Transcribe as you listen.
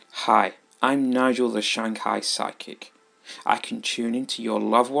Hi, I'm Nigel the Shanghai Psychic. I can tune into your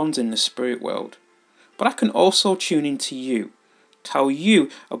loved ones in the spirit world, but I can also tune into you, tell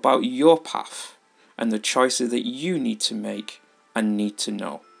you about your path and the choices that you need to make and need to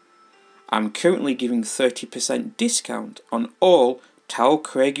know. I'm currently giving 30% discount on all Tell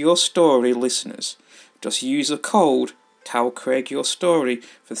Craig Your Story listeners. Just use the code Tell Craig Your Story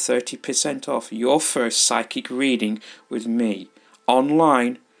for 30% off your first psychic reading with me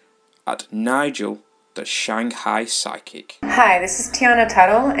online at Nigel the Shanghai Psychic. Hi, this is Tiana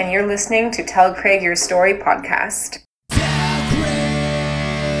Tuttle, and you're listening to Tell Craig Your Story podcast.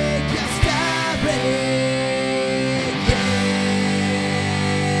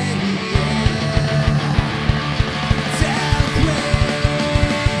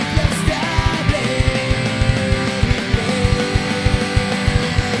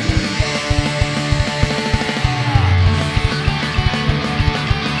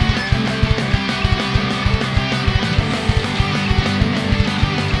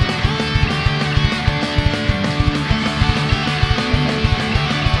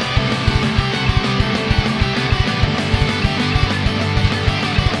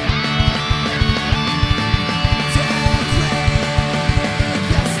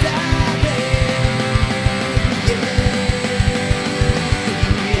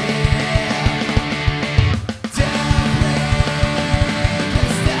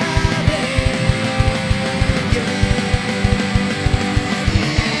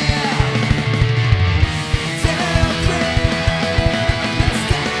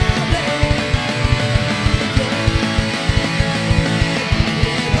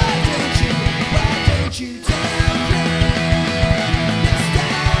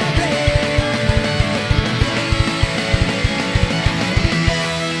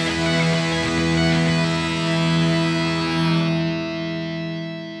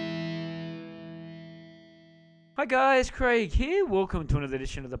 Hi guys, Craig here. Welcome to another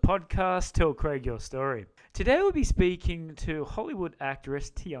edition of the podcast, Tell Craig Your Story. Today we'll be speaking to Hollywood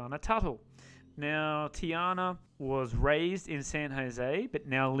actress Tiana Tuttle. Now, Tiana was raised in San Jose, but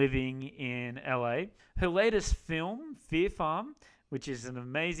now living in LA. Her latest film, Fear Farm, which is an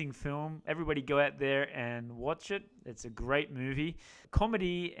amazing film. Everybody go out there and watch it. It's a great movie.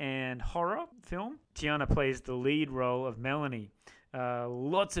 Comedy and horror film. Tiana plays the lead role of Melanie.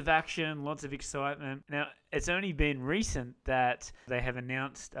 Lots of action, lots of excitement. Now, it's only been recent that they have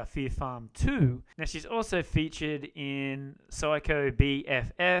announced Fear Farm 2. Now, she's also featured in Psycho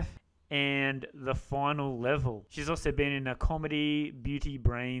BFF and The Final Level. She's also been in a comedy, Beauty,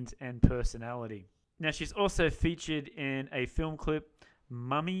 Brains, and Personality. Now, she's also featured in a film clip,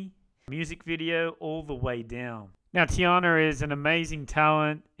 Mummy, music video, All the Way Down. Now, Tiana is an amazing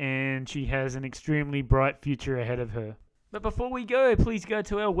talent, and she has an extremely bright future ahead of her. But before we go, please go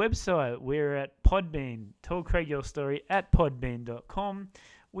to our website. We're at Podbean. Tell Craig Your Story at podbean.com.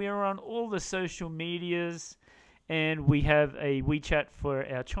 We are on all the social medias, and we have a WeChat for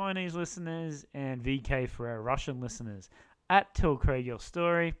our Chinese listeners and VK for our Russian listeners at Tell Craig Your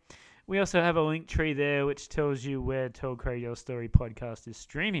Story. We also have a link tree there which tells you where Tell Craig Your Story podcast is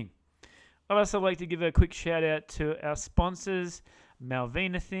streaming. I'd also like to give a quick shout out to our sponsors,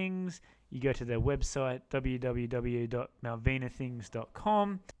 Malvina Things. You go to their website,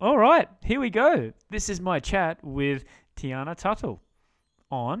 www.malvinathings.com. All right, here we go. This is my chat with Tiana Tuttle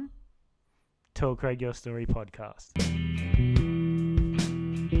on Tell Craig Your Story podcast.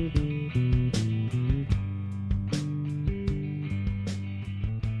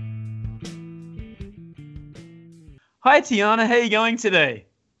 Hi, Tiana. How are you going today?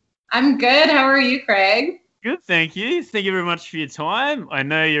 I'm good. How are you, Craig? Good, thank you. Thank you very much for your time. I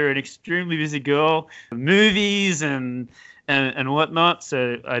know you're an extremely busy girl, movies and whatnot,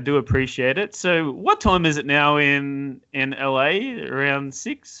 so I do appreciate it. So what time is it now in LA? Around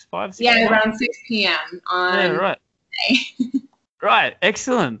 6? Yeah, around 6 p.m. on Yeah, right. Right,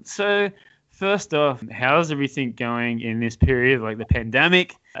 excellent. So first off, how's everything going in this period, like the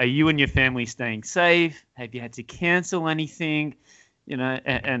pandemic? Are you and your family staying safe? Have you had to cancel anything?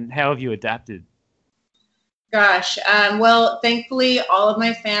 And how have you adapted? Gosh, well, thankfully, all of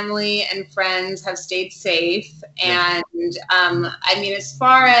my family and friends have stayed safe. And as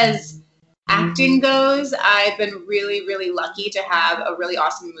far as acting goes, I've been really, really lucky to have a really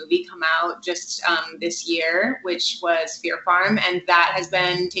awesome movie come out just this year, which was Fear Farm. And that has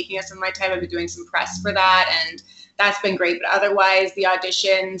been taking up some of my time. I've been doing some press for that, and that's been great. But otherwise, the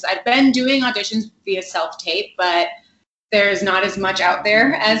auditions, I've been doing auditions via self-tape, but there's not as much out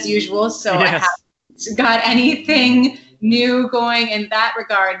there as usual. So yes. I haven't got anything new going in that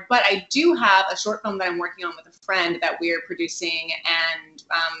regard. But I do have a short film that I'm working on with a friend that we're producing and,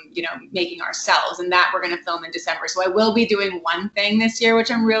 making ourselves. And that we're going to film in December. So I will be doing one thing this year, which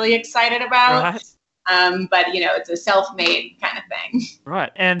I'm really excited about. Right. But, it's a self-made kind of thing.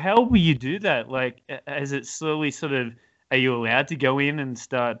 Right. And how will you do that? Like, is it slowly sort of, are you allowed to go in and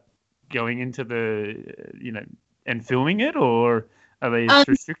start going into the, and filming it, or are they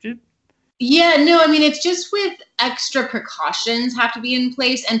restricted? Yeah, no, I mean, it's just with extra precautions have to be in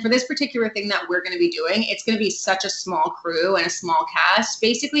place. And for this particular thing that we're going to be doing, it's going to be such a small crew and a small cast.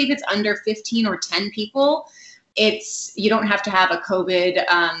 Basically, if it's under 15 or 10 people, you don't have to have a COVID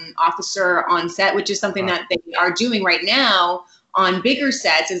officer on set, which is something that they are doing right now on bigger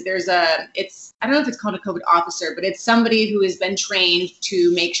sets. I don't know if it's called a COVID officer, but it's somebody who has been trained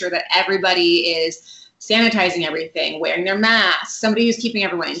to make sure that everybody is sanitizing everything, wearing their masks, somebody who's keeping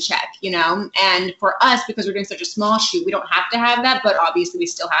everyone in check, And for us, because we're doing such a small shoot, we don't have to have that, but obviously we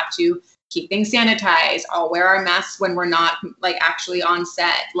still have to keep things sanitized. I'll wear our masks when we're not actually on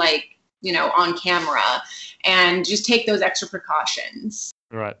set, on camera, and just take those extra precautions.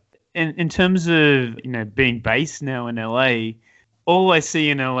 Right. In terms of, being based now in LA, all I see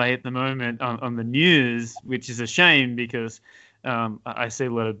in LA at the moment on the news, which is a shame because I see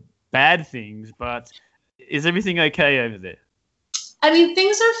a lot of bad things, but is everything okay over there? I mean,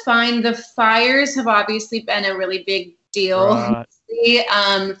 things are fine. The fires have obviously been a really big deal.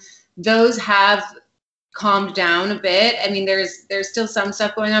 Right. Those have calmed down a bit. I mean, there's still some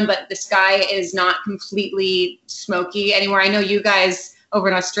stuff going on, but the sky is not completely smoky anymore. I know you guys over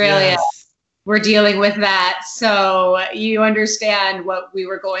in Australia were dealing with that, so you understand what we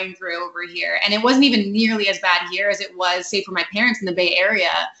were going through over here. And it wasn't even nearly as bad here as it was, say, for my parents in the Bay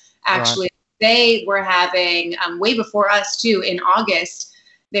Area. Actually, they were having, way before us too, in August,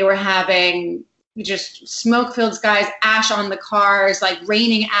 they were having just smoke-filled skies, ash on the cars,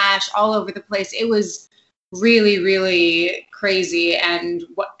 raining ash all over the place. It was really, really crazy. And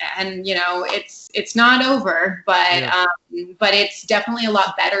it's not over, but it's definitely a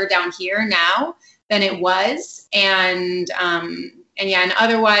lot better down here now than it was. And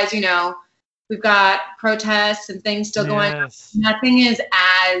otherwise, we've got protests and things still going on. Nothing is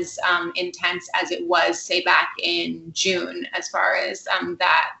as intense as it was, say, back in June, as far as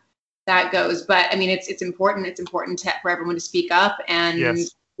that goes. But I mean, it's important. It's important for everyone to speak up, and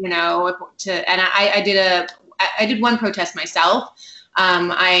I did one protest myself.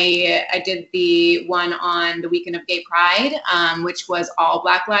 I did the one on the weekend of Gay Pride, which was all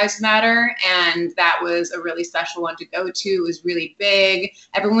Black Lives Matter, and that was a really special one to go to. It was really big.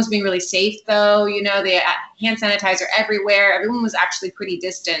 Everyone was being really safe, though. They had hand sanitizer everywhere. Everyone was actually pretty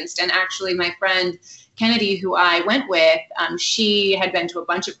distanced. And actually, my friend Kennedy, who I went with, she had been to a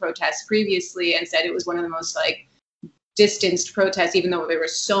bunch of protests previously and said it was one of the most distanced protests, even though there were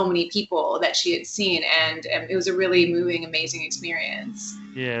so many people that she had seen, and it was a really moving, amazing experience.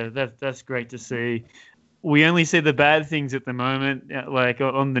 Yeah, that's great to see. We only see the bad things at the moment,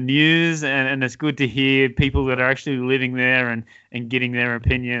 on the news, and it's good to hear people that are actually living there and getting their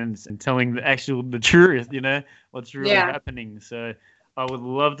opinions and telling the truth, what's really happening. So I would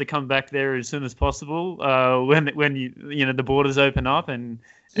love to come back there as soon as possible when the borders open up and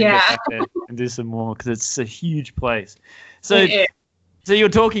get back there and do some more, because it's a huge place. So you were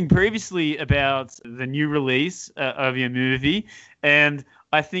talking previously about the new release of your movie, and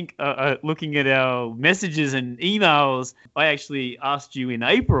I think looking at our messages and emails, I actually asked you in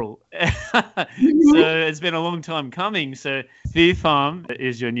April. So it's been a long time coming. So Fear Farm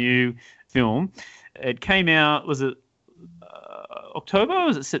is your new film. It came out, was it October, or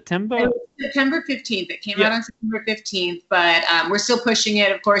was it September? It was September 15th. It came out on September 15th, but we're still pushing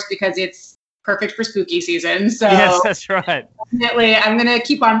it, of course, because it's perfect for spooky season. So yes, that's right. Definitely, I'm going to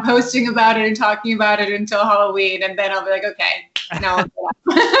keep on posting about it and talking about it until Halloween, and then I'll be like, okay, now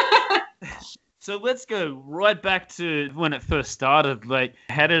I'll So let's go right back to when it first started.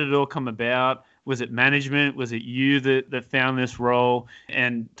 How did it all come about? Was it management? Was it you that found this role?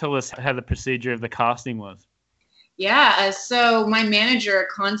 And tell us how the procedure of the casting was. Yeah, so my manager,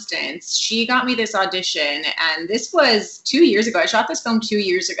 Constance, she got me this audition, and this was 2 years ago. I shot this film 2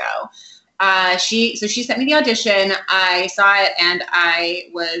 years ago. She sent me the audition. I saw it, and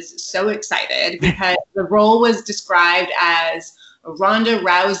I was so excited because the role was described as Ronda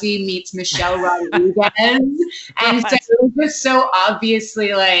Rousey meets Michelle Rodriguez, and so it was so obviously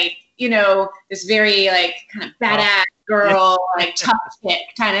this very kind of badass girl, tough chick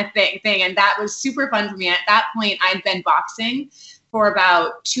kind of thing. And that was super fun for me. At that point, I'd been boxing. for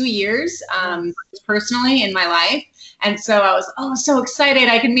about 2 years, personally in my life. And so I was, so excited.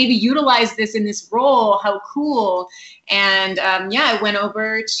 I can maybe utilize this in this role. How cool. And I went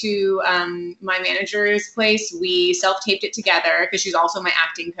over to my manager's place. We self-taped it together because she's also my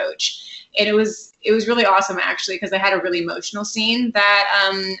acting coach. And it was really awesome, actually, because I had a really emotional scene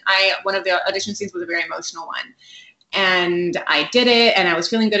that one of the audition scenes was a very emotional one. And I did it, and I was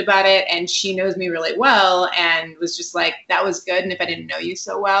feeling good about it, and she knows me really well and was just like, that was good, and if I didn't know you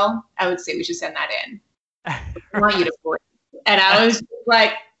so well, I would say we should send that in. I want you to voice. And I was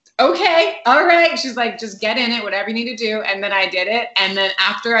like, okay, all right. She's like, just get in it, whatever you need to do. And then I did it. And then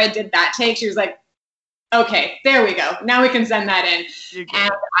after I did that take, she was like, okay, there we go. Now we can send that in.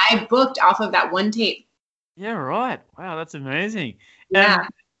 And I booked off of that one tape. Yeah, right. Wow, that's amazing. Yeah.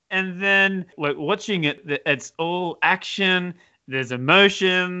 And then, like, watching it, it's all action. There's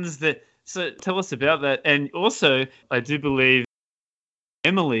emotions. So tell us about that. And also, I do believe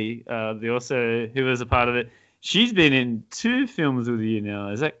Emily, who was a part of it, she's been in 2 films with you now.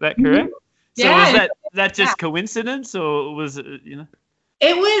 Is that correct? Mm-hmm. So was that just coincidence, or was it,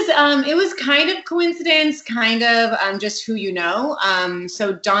 It was kind of coincidence, kind of just who you know.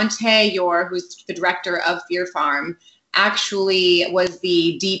 So Dante Yor, who's the director of Fear Farm, actually was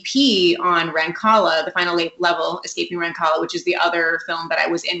the DP on Rancala, the final level, Escaping Rancala, which is the other film that I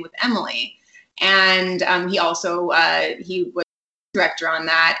was in with Emily. And he also he was director on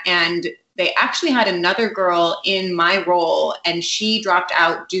that. And they actually had another girl in my role, and she dropped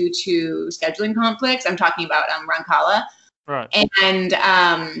out due to scheduling conflicts. I'm talking about Rancala. Right.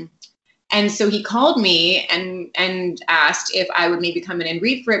 And so he called me and asked if I would maybe come in and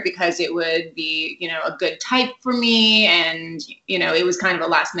read for it because it would be, a good type for me. And, it was kind of a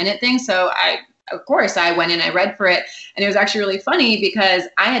last minute thing. So of course, I went in, I read for it. And it was actually really funny because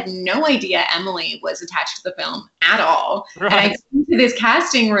I had no idea Emily was attached to the film at all. Right. And I go into this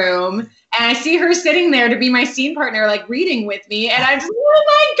casting room and I see her sitting there to be my scene partner, like reading with me. And I'm just, oh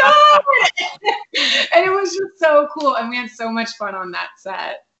my God. And it was just so cool. And we had so much fun on that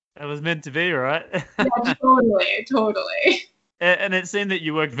set. That was meant to be, right? Yeah, totally. And it seemed that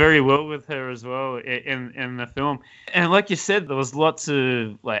you worked very well with her as well in the film. And like you said, there was lots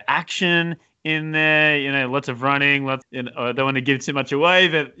of like action in there, lots of running, I don't want to give too much away,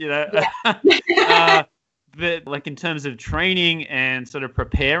 but, Yeah. but like in terms of training and sort of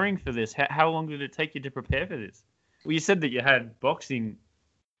preparing for this, how long did it take you to prepare for this? Well, you said that you had boxing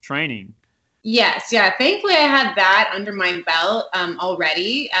training. Yes, yeah. Thankfully, I had that under my belt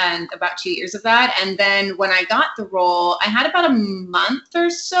already, and about 2 years of that. And then when I got the role, I had about a month or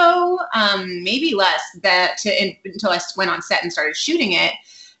so, maybe less, until I went on set and started shooting it.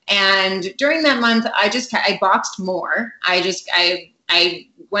 And during that month, I boxed more. I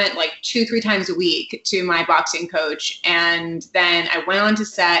went like 2-3 times a week to my boxing coach, and then I went on to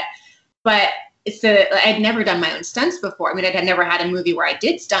set. But I'd never done my own stunts before. I mean, I'd never had a movie where I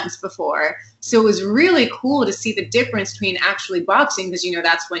did stunts before. So it was really cool to see the difference between actually boxing, because,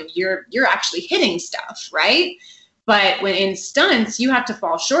 that's when you're actually hitting stuff, right? But when in stunts, you have to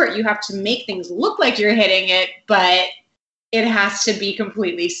fall short. You have to make things look like you're hitting it, but it has to be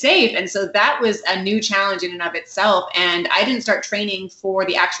completely safe. And so that was a new challenge in and of itself. And I didn't start training for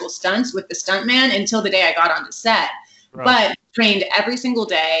the actual stunts with the stuntman until the day I got onto set. Right. But trained every single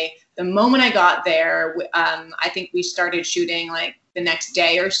day. The moment I got there, I think we started shooting like the next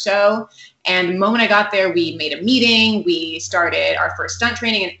day or so. And the moment I got there, we made a meeting. We started our first stunt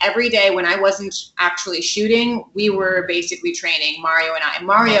training. And every day when I wasn't actually shooting, we were basically training, Mario and I.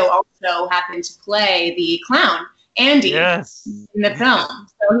 Mario also happened to play the clown, Andy, yes, in the film.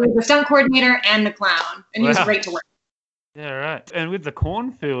 So he was the stunt coordinator and the clown. And he was great to work with. Yeah, right. And with the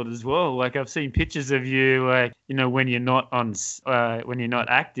cornfield as well, like I've seen pictures of you, like, when you're not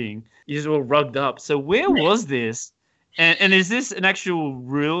acting, you're just all rugged up. So where was this? And is this an actual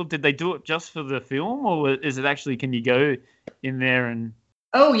real, did they do it just for the film, or is it actually, can you go in there and?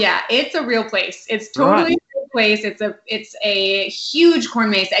 Oh yeah, it's a real place. It's totally a real place. It's a huge corn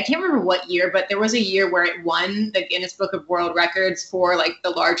maze. I can't remember what year, but there was a year where it won the Guinness Book of World Records for like the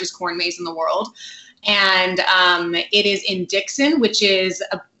largest corn maze in the world. And it is in Dixon, which is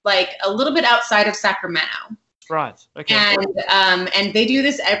a little bit outside of Sacramento. Right. Okay. And they do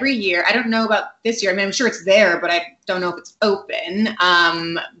this every year. I don't know about this year. I mean, I'm sure it's there, but I don't know if it's open.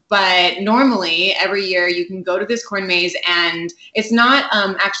 But normally every year you can go to this corn maze, and it's not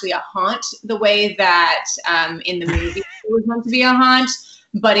actually a haunt the way that in the movie it was meant to be a haunt.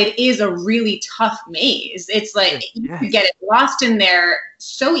 But it is a really tough maze. It's like you can get it lost in there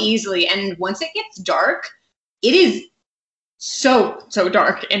so easily. And once it gets dark, it is so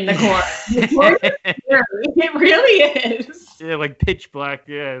dark in the corner. It really is. Yeah, like pitch black.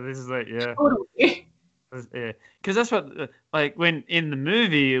 Yeah, this is like, yeah. Totally. Yeah, because that's what, like, when in the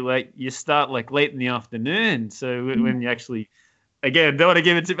movie, like, you start like late in the afternoon. So when you actually, again, don't want to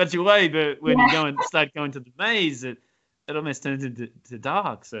give it too much away, but when you start going to the maze, it almost turns into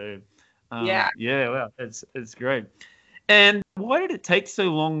dark. So yeah, wow, it's great. And why did it take so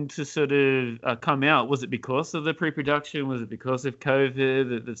long to sort of come out? Was it because of the pre-production? Was it because of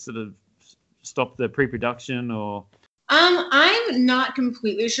COVID that sort of stopped the pre-production, or? I'm not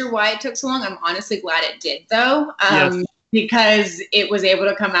completely sure why it took so long. I'm honestly glad it did, though, Yes. because it was able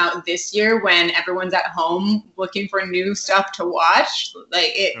to come out this year when everyone's at home looking for new stuff to watch.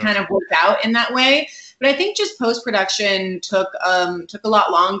 Like, it kind of worked out in that way. But I think just post-production took a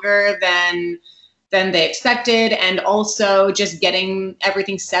lot longer than they expected, and also just getting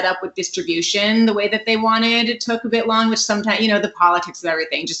everything set up with distribution the way that they wanted. It took a bit long, which sometimes, the politics of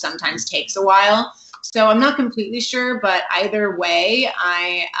everything just sometimes takes a while. So I'm not completely sure, but either way,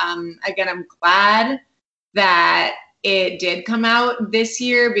 I'm glad that it did come out this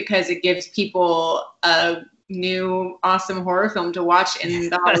year, because it gives people a new awesome horror film to watch in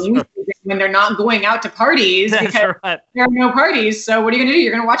the Halloween season when they're not going out to parties, because there are no parties. So what are you going to do?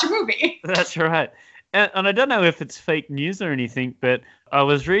 You're going to watch a movie. That's right. And I don't know if it's fake news or anything, but I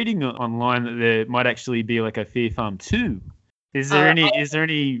was reading online that there might actually be like a Fear Farm 2. Is there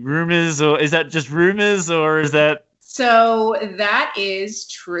any rumors, or is that just rumors, or is that? So that is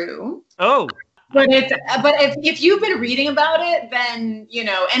true. Oh. But if you've been reading about it, then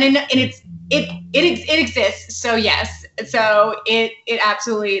it exists. So yes, so it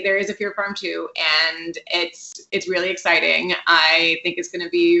absolutely, there is a Fear Farm 2, and it's really exciting. I think it's going to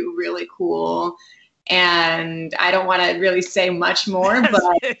be really cool, and I don't want to really say much more,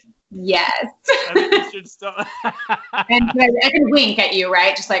 but yes. I think you should stop. And I can wink at you,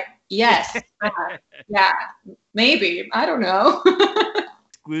 right? Just like, yes, yeah, maybe, I don't know.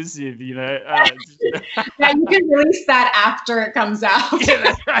 Exclusive, Yeah, you can release that after it comes out. Yeah,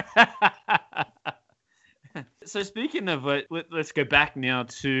 that's right. So speaking of, let's go back now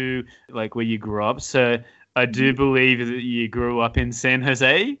to like where you grew up. So I do believe that you grew up in San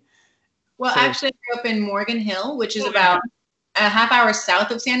Jose. Well, actually, I grew up in Morgan Hill, which is about a half hour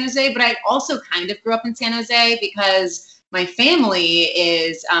south of San Jose. But I also kind of grew up in San Jose because my family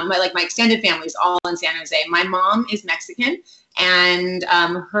is, my extended family is all in San Jose. My mom is Mexican, and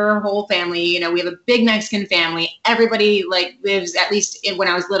her whole family, we have a big Mexican family. Everybody lives, at least when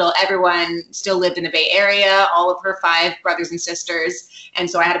I was little, everyone still lived in the Bay Area, all of her 5 brothers and sisters. And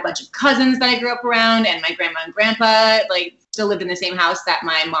so I had a bunch of cousins that I grew up around, and my grandma and grandpa, still lived in the same house that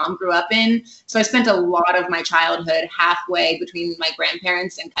my mom grew up in. So I spent a lot of my childhood halfway between my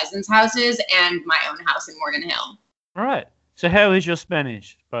grandparents' and cousins' houses and my own house in Morgan Hill. All right. So how is your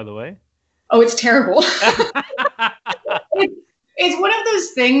Spanish, by the way? Oh, it's terrible. It's one of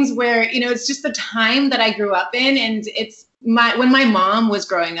those things where, it's just the time that I grew up in, and when my mom was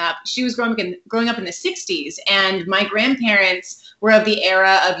growing up, she was growing up in the 60s, and my grandparents were of the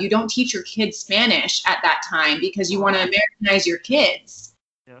era of, you don't teach your kids Spanish at that time because you want to Americanize your kids.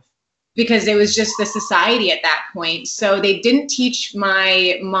 Yes. Because it was just the society at that point. So they didn't teach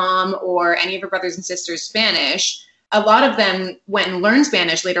my mom or any of her brothers and sisters Spanish. A lot of them went and learned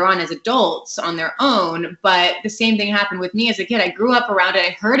Spanish later on as adults on their own, but the same thing happened with me as a kid. I grew up around it.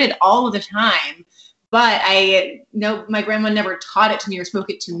 I heard it all of the time, but my grandma never taught it to me or spoke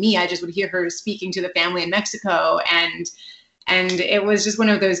it to me. I just would hear her speaking to the family in Mexico, and it was just one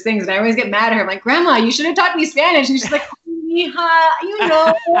of those things. And I always get mad at her. I'm like, Grandma, you should have taught me Spanish. And she's like, mija,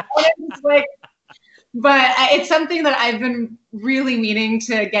 but it's something that I've been really meaning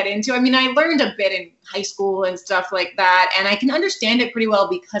to get into. I mean, I learned a bit in high school and stuff like that, and I can understand it pretty well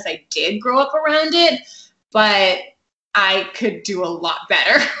because I did grow up around it, but I could do a lot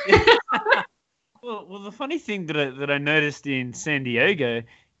better. Well, the funny thing that I noticed in San Diego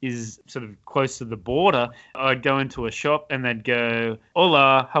is sort of close to the border. I'd go into a shop and they'd go,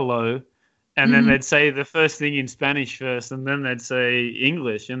 hola, hello, and then they'd say the first thing in Spanish first, and then they'd say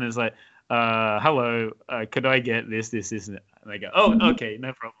English, and it's like, hello, could I get this, and they go, oh, okay,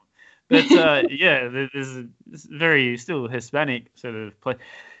 no problem. But there's a very still Hispanic sort of place.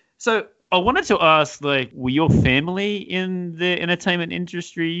 So I wanted to ask, were your family in the entertainment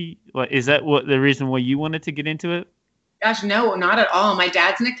industry? Is that the reason why you wanted to get into it? Gosh, no, not at all. My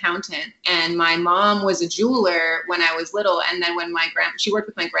dad's an accountant, and my mom was a jeweler when I was little. And then when she worked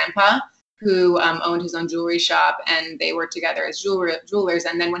with my grandpa, who owned his own jewelry shop, and they worked together as jewelers.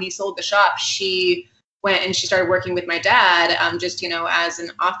 And then when he sold the shop, she went and she started working with my dad, as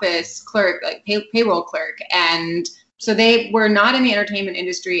an office clerk, payroll clerk. And So they were not in the entertainment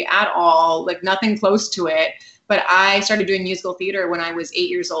industry at all, like nothing close to it. But I started doing musical theater when I was 8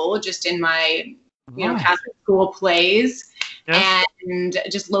 years old, just in my, Catholic school plays and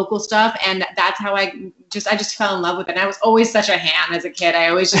just local stuff. And that's how I just fell in love with it. And I was always such a ham as a kid. I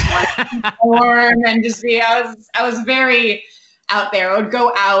always just wanted to perform and just be, I was very out there. I would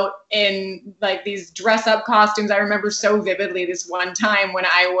go out in like these dress up costumes. I remember so vividly this one time when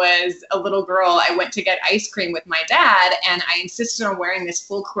I was a little girl, I went to get ice cream with my dad and I insisted on wearing this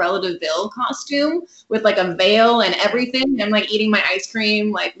full Cruella de Vil costume with like a veil and everything. And I'm like eating my ice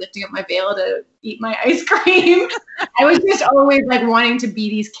cream, like lifting up my veil to eat my ice cream. I was just always like wanting to be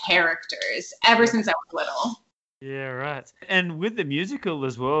these characters ever since I was little. Yeah, right. And with the musical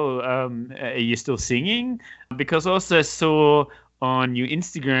as well, are you still singing? Because I also saw on your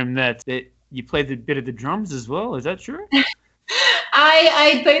Instagram that you played a bit of the drums as well. Is that true?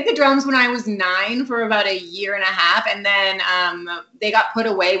 I played the drums when I was 9 for about a year and a half, and then they got put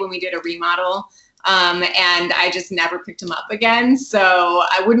away when we did a remodel. And I just never picked them up again. So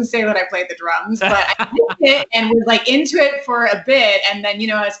I wouldn't say that I played the drums, but I did it and was like into it for a bit. And then,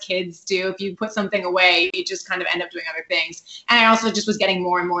 as kids do, if you put something away, you just kind of end up doing other things. And I also just was getting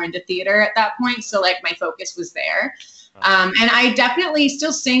more and more into theater at that point. So like my focus was there. And I definitely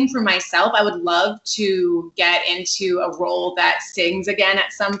still sing for myself. I would love to get into a role that sings again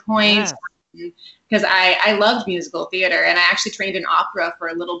at some point. Yeah. Because I loved musical theater, and I actually trained in opera for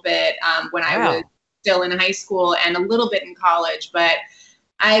a little bit when I was still in high school and a little bit in college, but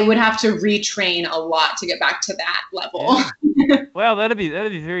I would have to retrain a lot to get back to that level. Yeah. Wow, that'd be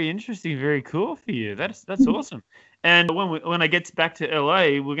very interesting, very cool for you. That's awesome. And when I get back to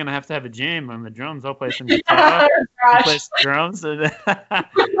LA, we're gonna have to have a jam on the drums. I'll play some guitar, you play some drums, and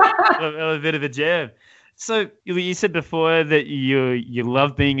a bit of a jam. So you said before that you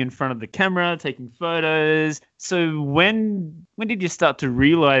love being in front of the camera, taking photos. So when did you start to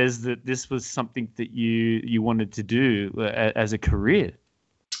realize that this was something that you wanted to do as a career?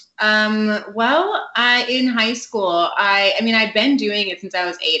 Well, in high school, I've been doing it since I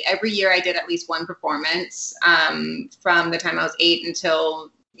was 8. Every year I did at least one performance from the time I was 8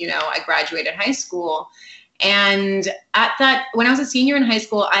 until, I graduated high school. And when I was a senior in high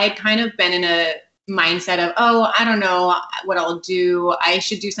school, I had kind of been in a mindset of, I don't know what I'll do. I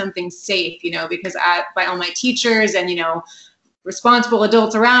should do something safe, because by all my teachers and, responsible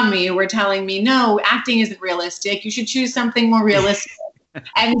adults around me were telling me, no, acting isn't realistic. You should choose something more realistic.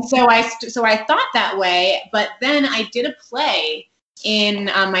 And so I thought that way. But then I did a play in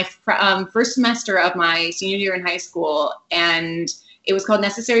my first semester of my senior year in high school, and it was called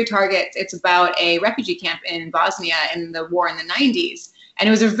Necessary Targets. It's about a refugee camp in Bosnia in the war in the 90s. And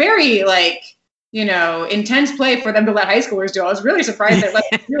it was a very intense play for them to let high schoolers do. I was really surprised they let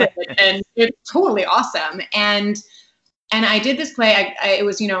them do it, and it's totally awesome. And I did this play. It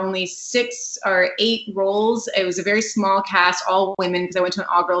was only 6 or 8 roles. It was a very small cast, all women, because I went to an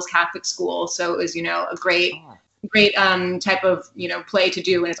all-girls Catholic school. So it was a great type of play to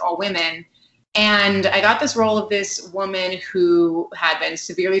do when it's all women. And I got this role of this woman who had been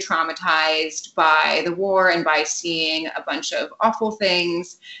severely traumatized by the war and by seeing a bunch of awful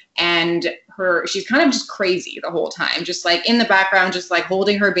things. And she's kind of just crazy the whole time, just like in the background, just like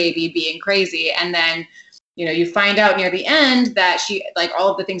holding her baby, being crazy. And then, you find out near the end that she, like all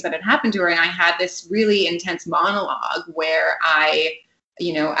of the things that had happened to her. And I had this really intense monologue where I,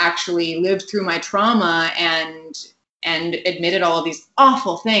 actually lived through my trauma and admitted all of these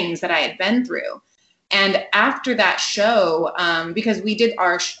awful things that I had been through. And after that show, because we did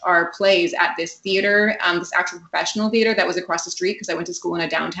our plays at this theater, this actual professional theater that was across the street, because I went to school in a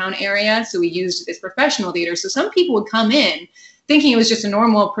downtown area. So we used this professional theater. So some people would come in thinking it was just a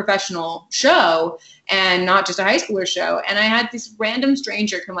normal professional show and not just a high schooler show. And I had this random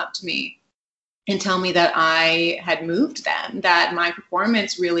stranger come up to me and tell me that I had moved them, that my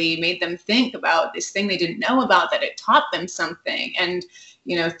performance really made them think about this thing they didn't know about, that it taught them something, and,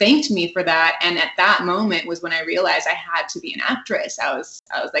 thanked me for that. And at that moment was when I realized I had to be an actress. I was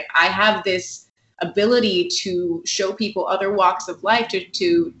like, I have this ability to show people other walks of life,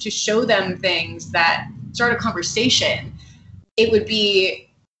 to show them things that start a conversation. It would be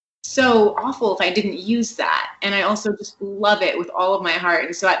so awful if I didn't use that. And I also just love it with all of my heart.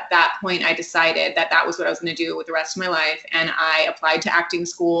 And so at that point, I decided that was what I was going to do with the rest of my life. And I applied to acting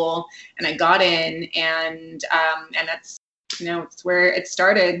school and I got in, and that's, it's where it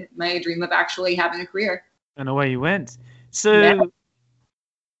started, my dream of actually having a career. And away you went. So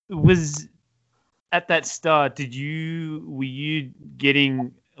was at that start, were you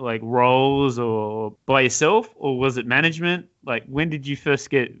getting like roles or by yourself, or was it management? Like, when did you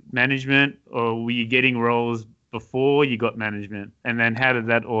first get management, or were you getting roles before you got management? And then how did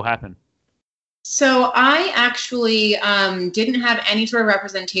that all happen? So I actually didn't have any sort of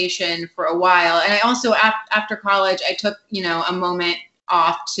representation for a while. And I also, after college, I took, a moment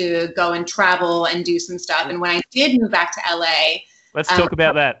off to go and travel and do some stuff. And when I did move back to LA, Let's talk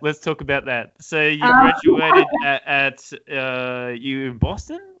about that. So you graduated at you in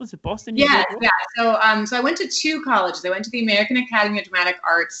Boston? Was it Boston? Yeah. So I went to 2 colleges. I went to the American Academy of Dramatic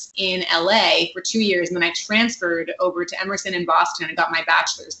Arts in LA for 2 years, and then I transferred over to Emerson in Boston and got my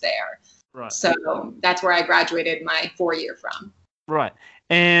bachelor's there. Right. So that's where I graduated my 4-year from. Right.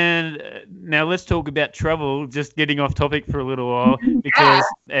 And now let's talk about travel, just getting off topic for a little while, because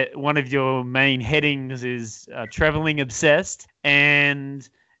one of your main headings is traveling obsessed, and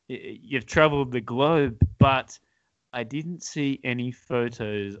you've traveled the globe, but I didn't see any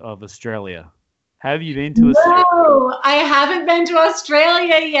photos of Australia. Have you been to Australia? No, I haven't been to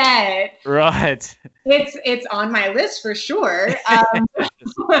Australia yet. Right. It's on my list for sure.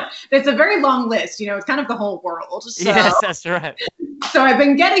 It's a very long list. It's kind of the whole world. So. Yes, that's right. So I've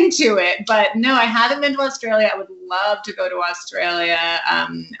been getting to it, but no, I haven't been to Australia. I would love to go to Australia.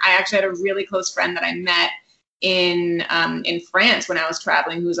 I actually had a really close friend that I met in France when I was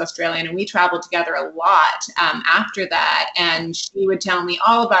traveling, who was Australian, and we traveled together a lot after that. And she would tell me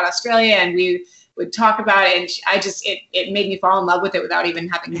all about Australia, and we would talk about it, and it made me fall in love with it without even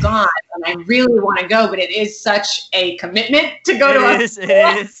having gone. And I really want to go, but it is such a commitment to go to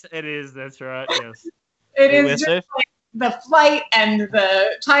Australia. It is. That's right. Yes. It is just like the flight and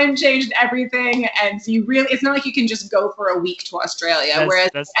the time changed everything, and so it's not like you can just go for a week to Australia.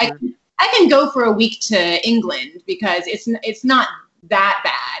 Whereas I can go for a week to England because it's not that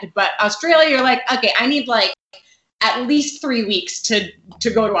bad. But Australia, you're like, okay, I need like at least 3 weeks to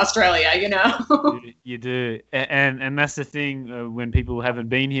go to Australia, You do. And that's the thing, when people haven't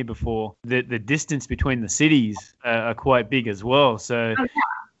been here before, the distance between the cities are quite big as well. So,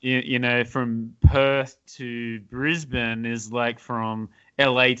 from Perth to Brisbane is like from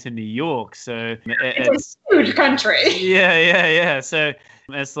LA to New York. So it's a huge country. Yeah. So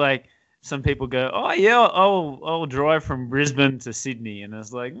it's like some people go, oh, yeah, I'll drive from Brisbane to Sydney. And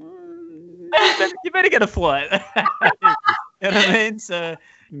it's like, you better get a flight. You know what I mean? So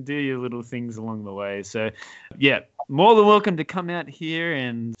do your little things along the way. So, yeah, more than welcome to come out here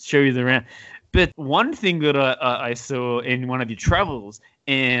and show you the around. But one thing that I saw in one of your travels,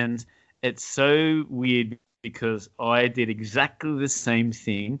 and it's so weird because I did exactly the same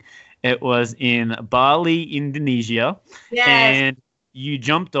thing. It was in Bali, Indonesia, and you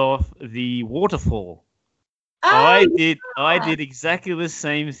jumped off the waterfall. I did exactly the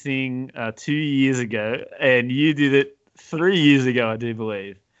same thing 2 years ago, and you did it 3 years ago, I do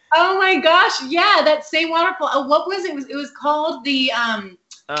believe. Oh my gosh! Yeah, that same waterfall. What was it? It was called the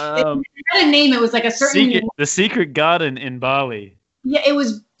it had a name. It was like a certain the Secret Garden in Bali. Yeah, it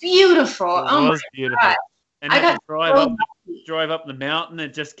was beautiful. It was beautiful. God. And I got drive up the mountain.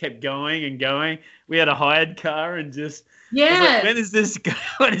 It just kept going and going. We had a hired car and just like, when is this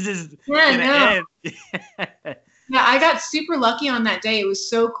gonna end? Yeah, I got super lucky on that day. It was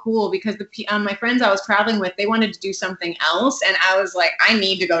so cool because my friends I was traveling with, they wanted to do something else, and I was like, I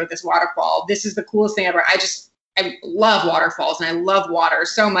need to go to this waterfall. This is the coolest thing ever. I love waterfalls and I love water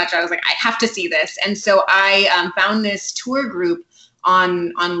so much. I was like, I have to see this. And so I found this tour group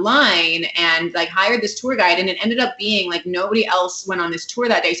online and like hired this tour guide, and it ended up being like nobody else went on this tour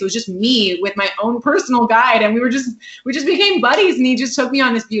that day. So it was just me with my own personal guide, and we just became buddies, and he just took me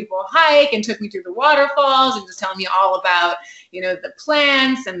on this beautiful hike and took me through the waterfalls and just telling me all about, the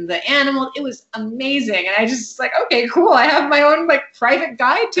plants and the animals. It was amazing. And I just like, okay, cool. I have my own like private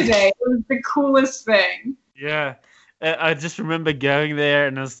guide today. It was the coolest thing. Yeah. I just remember going there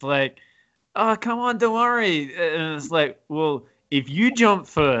and it's like, oh, come on, don't worry. And it's like, well, if you jump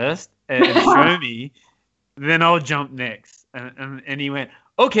first and show me, then I'll jump next. And he went,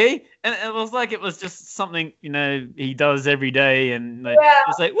 okay. And it was like, it was just something, he does every day. And like,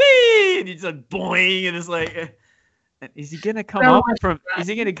 it's like, whee! And he's like, boing. And it's like, is he going to come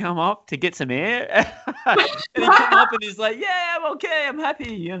up to get some air? And he come up and he's like, yeah, I'm okay. I'm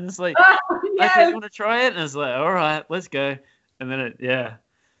happy. And it's like, okay, you want to try it? And it's like, all right, let's go. And then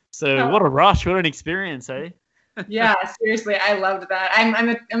So what a rush. What an experience, eh? Yeah, seriously, I loved that.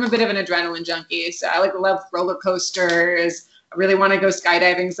 I'm a bit of an adrenaline junkie, so I love roller coasters. I really want to go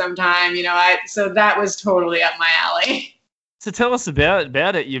skydiving sometime, so that was totally up my alley. So tell us about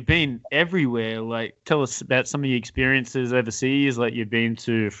it. You've been everywhere. Like, tell us about some of your experiences overseas. Like, you've been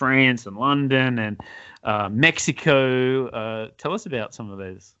to France and London and Mexico. Tell us about some of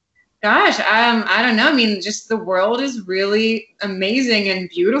those. Gosh, I don't know. I mean, just the world is really amazing and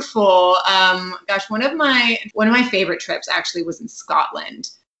beautiful. Gosh, one of my favorite trips actually was in Scotland.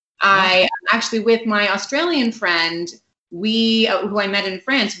 I actually, with my Australian friend, who I met in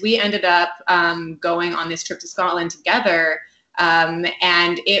France, we ended up going on this trip to Scotland together,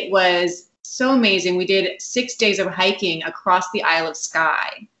 and it was so amazing. We did 6 days of hiking across the Isle of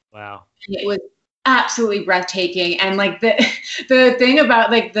Skye. Wow. And it was absolutely breathtaking, and like the thing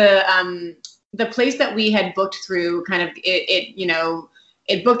about like the place that we had booked through, kind of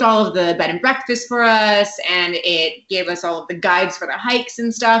it booked all of the bed and breakfast for us, and it gave us all of the guides for the hikes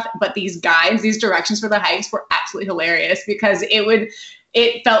and stuff. But these directions for the hikes were absolutely hilarious, because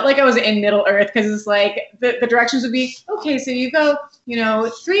it felt like I was in Middle Earth, because it's like the directions would be, okay, so you go,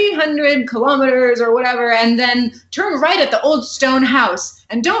 300 kilometers or whatever, and then turn right at the old stone house,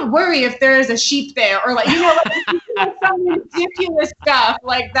 and don't worry if there's a sheep there, or like some ridiculous stuff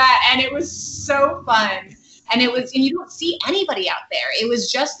like that. And it was so fun. And you don't see anybody out there. It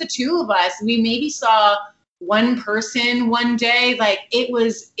was just the two of us. We maybe saw one person one day. Like it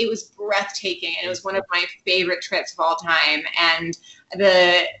was breathtaking, and it was one of my favorite trips of all time. And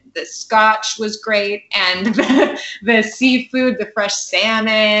the scotch was great, and the seafood, the fresh salmon,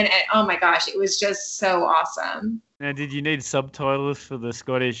 and oh my gosh, it was just so awesome. Now, did you need subtitles for the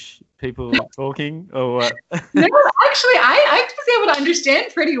Scottish people talking, or what? No, actually, I was able to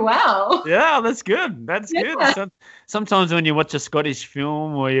understand pretty well. Yeah, that's good. That's good. Sometimes when you watch a Scottish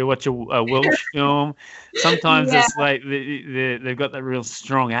film or you watch a Welsh film, sometimes it's like they've got that real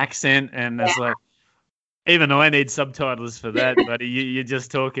strong accent, and it's like, even I need subtitles for that, buddy. You're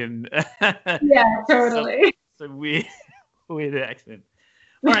just talking. Yeah, totally. So weird accent.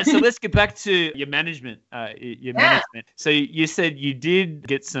 All right, so let's get back to your management. Management. So you said you did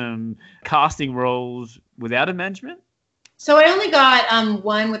get some casting roles without a management? So I only got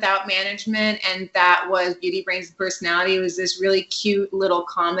one without management, and that was Beauty Brains and Personality. It was this really cute little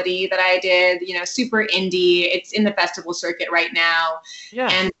comedy that I did, super indie. It's in the festival circuit right now. Yeah.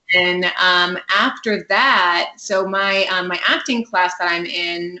 And then after that, so my acting class that I'm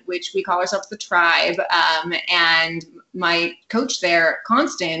in, which we call ourselves the Tribe, and my coach there,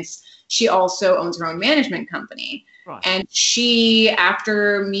 Constance, she also owns her own management company. Right. And she,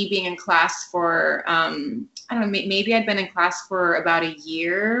 after me being in class for, I don't know, maybe I'd been in class for about a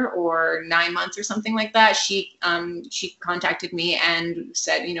year or 9 months or something like that. She contacted me and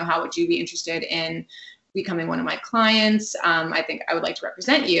said, how would you be interested in becoming one of my clients? I think I would like to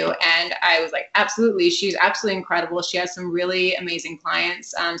represent you. And I was like, absolutely. She's absolutely incredible. She has some really amazing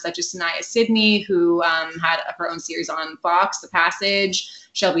clients, such as Sanaya Sidney, who had her own series on Fox, The Passage.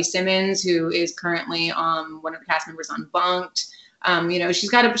 Shelby Simmons, who is currently one of the cast members on Bunked. She's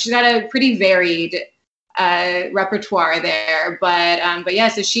got a pretty varied repertoire there, but yeah,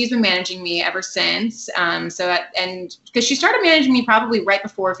 so she's been managing me ever since. And because she started managing me probably right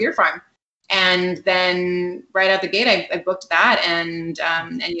before Fear Farm, and then right out the gate, I booked that, and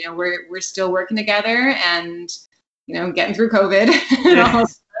we're still working together, and getting through COVID.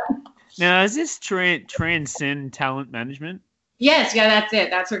 Now, is this Transcend Talent Management? Yes, yeah, that's it.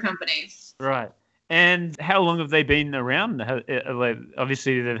 That's her company. Right. And how long have they been around?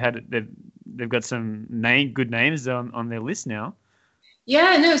 Obviously, they've got some good names on their list now.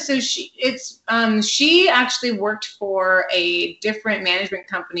 Yeah, no. So she actually worked for a different management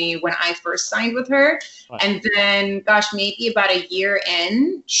company when I first signed with her, right. And then, gosh, maybe about a year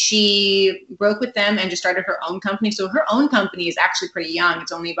in, she broke with them and just started her own company. So her own company is actually pretty young.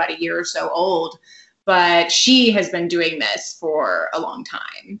 It's only about a year or so old. But she has been doing this for a long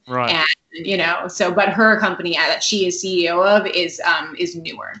time, right? And but her company that she is CEO of is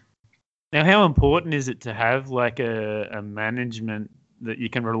newer. Now, how important is it to have like a management that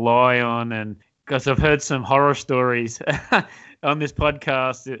you can rely on? And because I've heard some horror stories on this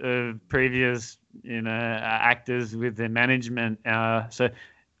podcast of previous, actors with their management. So,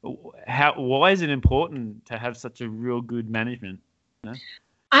 why is it important to have such a real good management?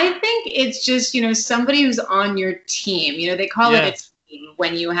 I think it's just, somebody who's on your team. They call it a team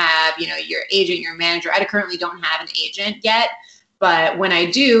when you have, your agent, your manager. I currently don't have an agent yet, but when I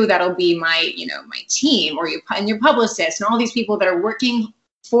do, that'll be my, my team, or your publicist, and all these people that are working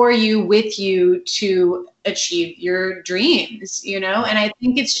for you, with you, to achieve your dreams, And I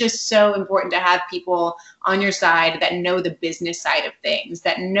think it's just so important to have people on your side that know the business side of things,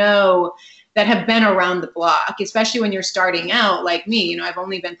 that have been around the block, especially when you're starting out like me. I've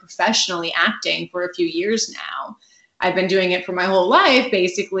only been professionally acting for a few years now. I've been doing it for my whole life,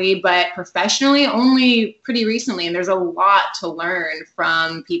 basically, but professionally only pretty recently. And there's a lot to learn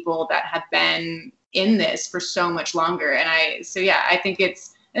from people that have been in this for so much longer. And I think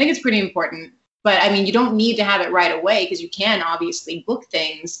it's I think it's pretty important. But I mean, you don't need to have it right away because you can obviously book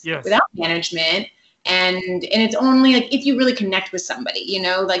things without management. And it's only like if you really connect with somebody, you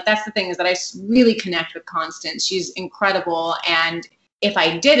know, like that's the thing is that I really connect with Constance. She's incredible. And if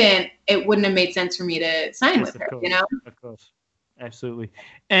I didn't, it wouldn't have made sense for me to sign with her, you know? Of course. Absolutely.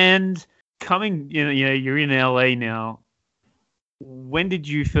 And coming, you know, you're in LA now. When did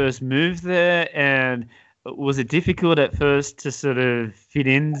you first move there? And was it difficult at first to sort of fit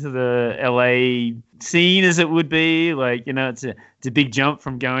into the LA scene as it would be? Like, you know, it's a big jump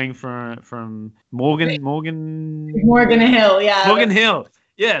from going from Morgan Hill, yeah. Morgan Hill,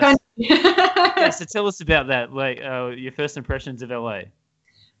 yes. Yeah, so tell us about that, like your first impressions of LA.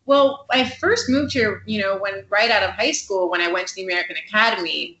 Well, I first moved here, you know, right out of high school when I went to the American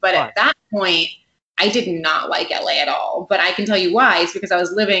Academy. But at that point, I did not like LA at all. But I can tell you why. It's because I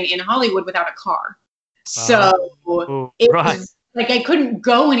was living in Hollywood without a car. So it was like I couldn't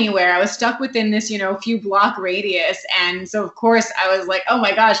go anywhere. I was stuck within this, you know, few block radius. And so, of course, I was like, oh,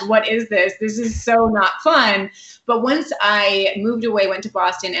 my gosh, what is this? This is so not fun. But once I moved away, went to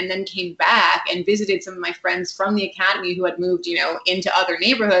Boston, and then came back and visited some of my friends from the academy who had moved, you know, into other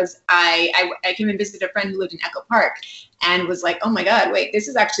neighborhoods, I came and visited a friend who lived in Echo Park and was like, oh, my God, wait, this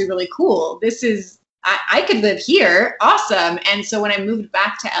is actually really cool. This is I could live here. Awesome. And so when I moved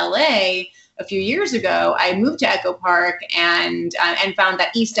back to LA a few years ago, I moved to Echo Park and found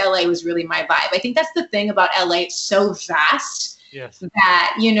that East LA was really my vibe. I think that's the thing about LA. It's so vast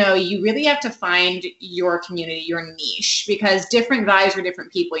that, you know, you really have to find your community, your niche, because different vibes for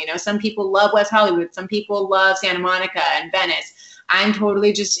different people. You know, some people love West Hollywood. Some people love Santa Monica and Venice. I'm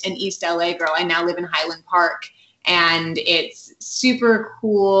totally just an East LA girl. I now live in Highland Park, and it's super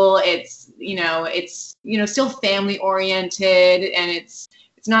cool. It's still family oriented, and it's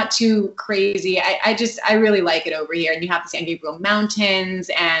not too crazy. I really like it over here. And you have the San Gabriel Mountains,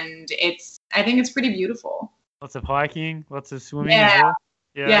 and I think it's pretty beautiful. Lots of hiking, lots of swimming. Yeah.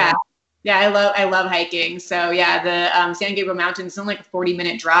 I love hiking. So yeah, the San Gabriel Mountains is only like a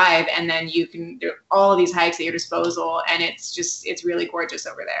 40-minute drive, and then you can do all of these hikes at your disposal, and it's really gorgeous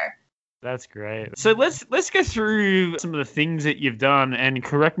over there. That's great. So let's go through some of the things that you've done, and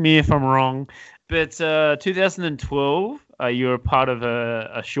correct me if I'm wrong, but 2012, you were part of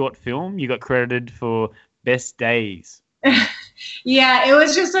a short film. You got credited for Best Days. Yeah, it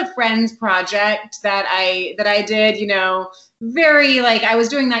was just a friend's project that I did, you know, very like I was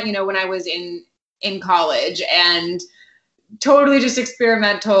doing that, you know, when I was in college, and totally just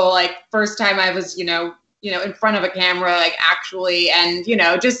experimental, like first time I was, you know, in front of a camera, like actually, and, you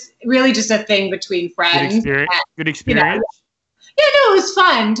know, just really just a thing between friends. Good experience. You know, yeah, no, it was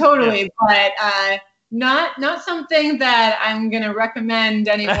fun, totally, yeah. But not something that I'm going to recommend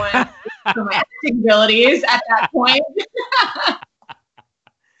anyone for my acting abilities at that point.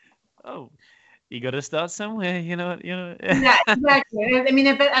 Oh, you got to start somewhere, you know. Yeah, exactly. I mean,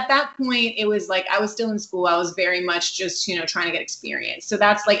 at that point, it was like I was still in school. I was very much just, you know, trying to get experience. So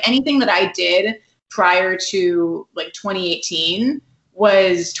that's like anything that I did prior to like 2018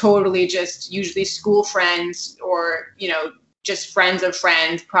 was totally just usually school friends or, you know, just friends of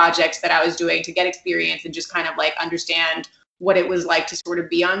friends projects that I was doing to get experience and just kind of like understand what it was like to sort of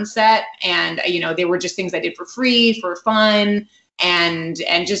be on set. And, you know, they were just things I did for free, for fun, and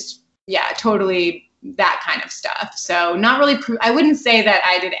just, yeah, totally that kind of stuff. So not really, I wouldn't say that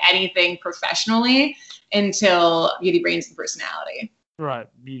I did anything professionally until Beauty, Brains, and Personality. Right.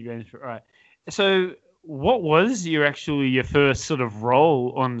 Beauty, Brains, right. So what was your first sort of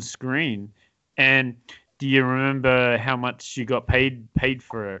role on screen? And do you remember how much you got paid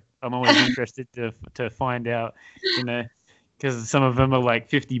for it? I'm always interested to find out, you know, because some of them are like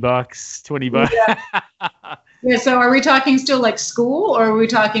 $50, $20. Yeah. Yeah. So are we talking still like school, or are we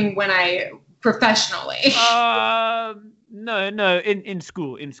talking when I professionally? No, in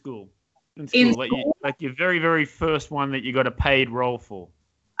school. Like your very, very first one that you got a paid role for.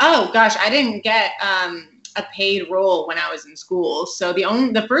 Oh gosh, I didn't get a paid role when I was in school. So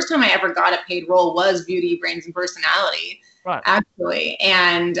the first time I ever got a paid role was Beauty, Brains, and Personality. Right. Actually,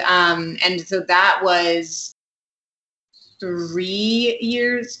 and so that was 3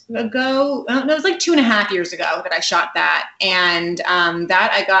 years ago. No, it was like 2.5 years ago that I shot that, and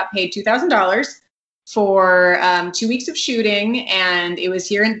that I got paid $2,000 for 2 weeks of shooting, and it was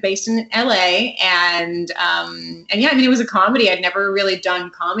based in LA, and yeah, I mean, it was a comedy. I'd never really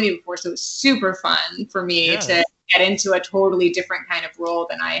done comedy before, so it was super fun for me to get into a totally different kind of role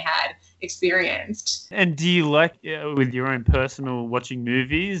than I had experienced. And do you like, with your own personal watching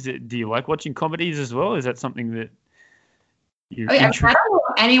movies, do you like watching comedies as well? Is that something that you're I don't know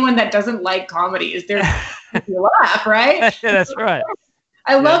anyone that doesn't like comedies. There's you laugh, right? Yeah, that's right.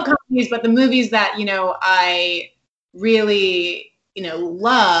 I love comedies, but the movies that, I really,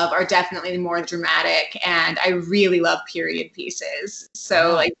 love are definitely more dramatic, and I really love period pieces.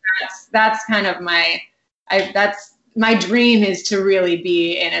 So like that's kind of that's my dream, is to really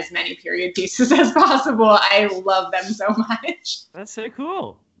be in as many period pieces as possible. I love them so much. That's so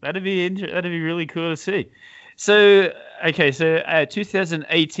cool. That'd be really cool to see. So, okay, so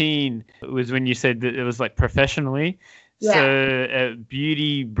 2018 was when you said that it was like professionally. Yeah. So,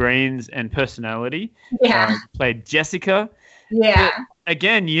 Beauty, Brains, and Personality. Yeah. Played Jessica. Yeah. But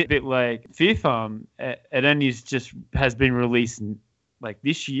again, you a bit like Fear Farm. It only has been released like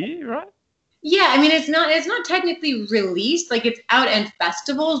this year, right? Yeah, I mean, it's not technically released. Like, it's out in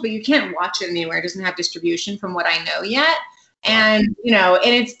festivals, but you can't watch it anywhere. It doesn't have distribution from what I know yet. And,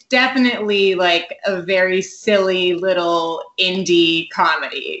 and it's definitely like a very silly little indie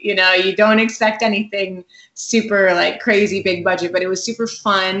comedy. You don't expect anything super like crazy big budget, but it was super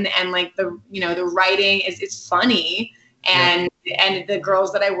fun. And like the writing it's funny. And the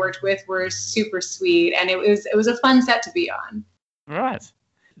girls that I worked with were super sweet. And it was a fun set to be on. Right.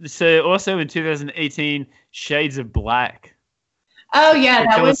 So also in 2018, Shades of Black. Oh,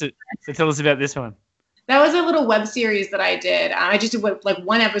 yeah. So tell us about this one. That was a little web series that I did. I just did like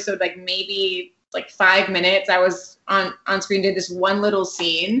one episode, like maybe like 5 minutes. I was on screen, did this one little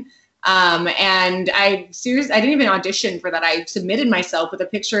scene. And I didn't even audition for that. I submitted myself with a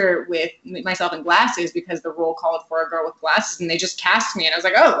picture with myself in glasses because the role called for a girl with glasses, and they just cast me. And I was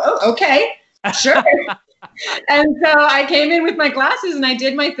like, oh okay, sure. And so I came in with my glasses and I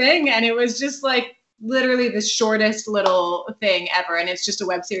did my thing. And it was just like literally the shortest little thing ever. And it's just a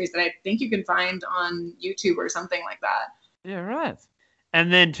web series that I think you can find on YouTube or something like that. Yeah, right.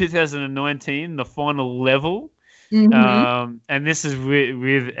 And then 2019, The Final Level. Mm-hmm. And this is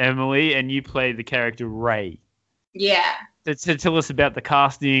with Emily, and you play the character Ray. Yeah. So tell us about the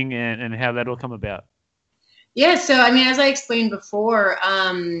casting and how that all come about. Yeah, so I mean, as I explained before,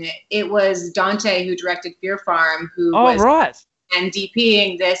 it was Dante who directed Fear Farm, who was right. and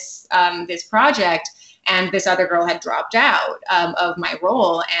DPing this project, and this other girl had dropped out of my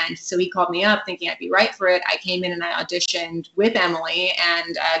role, and so he called me up thinking I'd be right for it. I came in and I auditioned with Emily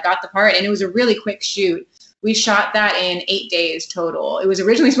and got the part, and it was a really quick shoot. We shot that in 8 days total. It was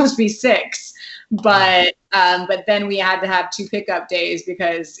originally supposed to be 6, but then we had to have 2 pickup days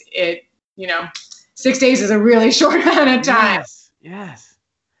because 6 days is a really short amount of time. Yes.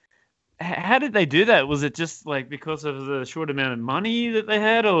 How did they do that? Was it just like because of the short amount of money that they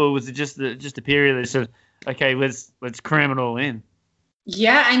had, or was it just a period they said, okay, let's cram it all in?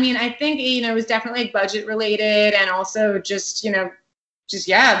 Yeah, I mean, I think it was definitely budget related, and also just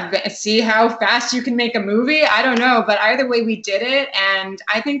see how fast you can make a movie. I don't know, but either way, we did it, and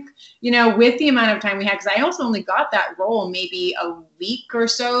I think with the amount of time we had, because I also only got that role maybe a week or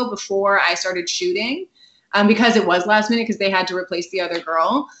so before I started shooting, because it was last minute because they had to replace the other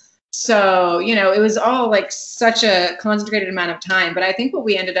girl. So, it was all like such a concentrated amount of time, but I think what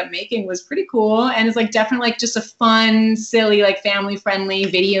we ended up making was pretty cool. And it's like definitely like just a fun, silly, like family friendly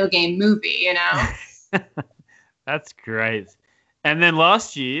video game movie, That's great. And then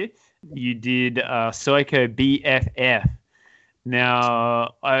last year you did Psycho BFF.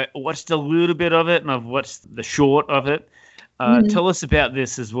 Now, I watched a little bit of it and I've watched the short of it. Tell us about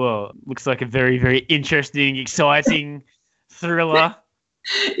this as well. Looks like a very, very interesting, exciting thriller.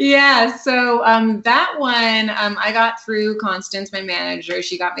 Yeah, so that one I got through Constance, my manager.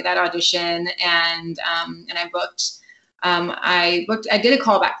 She got me that audition, and I booked. I did a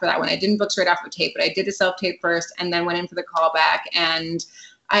callback for that one. I didn't book straight off the tape, but I did a self-tape first, and then went in for the callback. And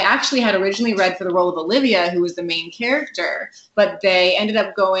I actually had originally read for the role of Olivia, who was the main character, but they ended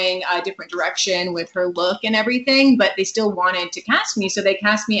up going a different direction with her look and everything. But they still wanted to cast me, so they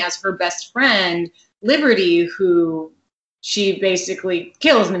cast me as her best friend, Liberty, who she basically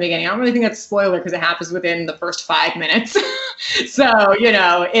kills in the beginning. I don't really think that's a spoiler because it happens within the first 5 minutes. So,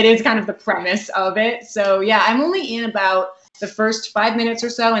 it is kind of the premise of it. So, yeah, I'm only in about the first 5 minutes or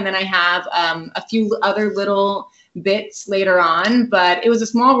so, and then I have a few other little bits later on. But it was a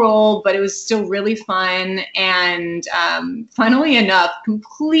small role, but it was still really fun. And funnily enough,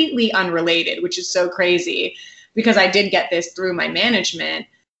 completely unrelated, which is so crazy because I did get this through my management.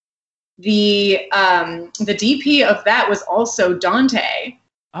 The DP of that was also Dante.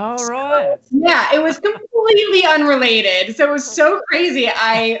 All right. Yeah, it was completely unrelated. So it was so crazy.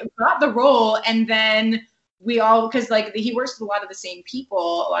 I got the role, and then we all, because like he works with a lot of the same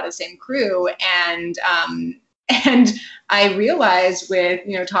people, a lot of the same crew, and I realized with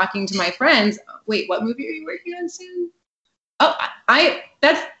talking to my friends, wait, what movie are you working on soon? Oh,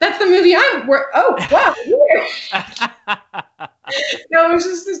 that's the movie oh, wow. No, it was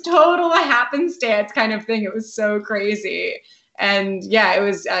just this total happenstance kind of thing. It was so crazy. And yeah, it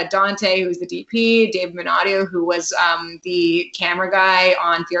was Dante, who was the DP, David Minadio, who was the camera guy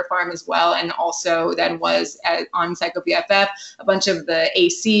on Fear Farm as well, and also then was on Psycho BFF. A bunch of the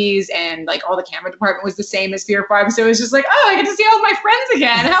ACs and like all the camera department was the same as Fear Farm. So it was just like, oh, I get to see all my friends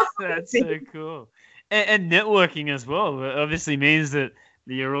again. How That's so cool. And networking as well obviously means that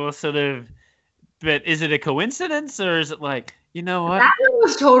you're all sort of, but is it a coincidence or is it like, you know what? That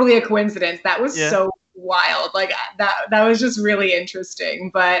was totally a coincidence. That was so wild. Like that was just really interesting.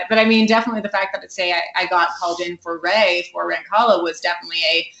 But I mean, definitely the fact that I got called in for Rancala was definitely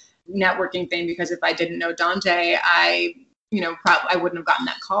a networking thing, because if I didn't know Dante, I wouldn't have gotten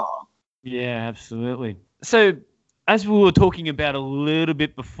that call. Yeah, absolutely. So as we were talking about a little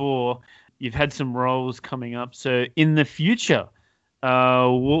bit before, you've had some roles coming up. So in the future,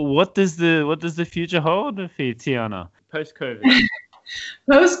 what does the future hold for you, Tiana, post-COVID?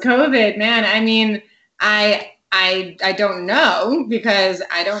 Post-COVID, man. I mean, I don't know, because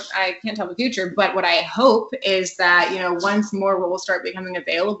I can't tell the future, but what I hope is that, once more roles start becoming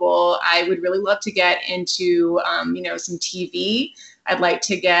available, I would really love to get into, some TV. I'd like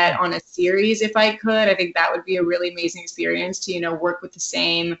to get on a series if I could. I think that would be a really amazing experience to, work with the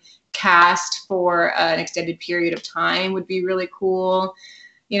same cast for an extended period of time would be really cool.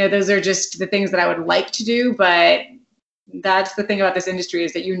 Those are just the things that I would like to do, but that's the thing about this industry,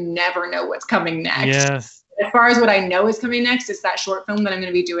 is that you never know what's coming next. Yes. As far as what I know is coming next, it's that short film that I'm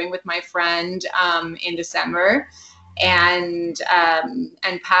going to be doing with my friend in December. And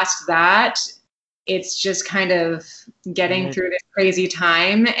past that, it's just kind of getting through this crazy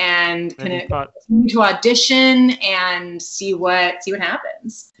time and continue to audition and see what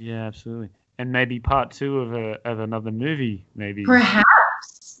happens. Yeah, absolutely. And maybe part 2 of another movie, maybe.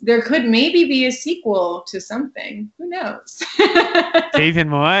 Perhaps there could maybe be a sequel to something. Who knows? Keep in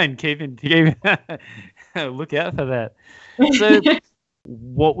mind. Look out for that. So,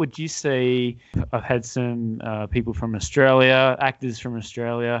 what would you say? I've had some people from Australia, actors from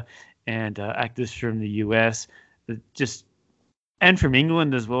Australia, and actors from the US, and from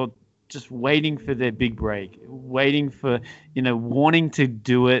England as well, just waiting for their big break, waiting for, wanting to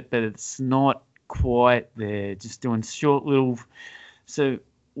do it, but it's not quite there, just doing short little. So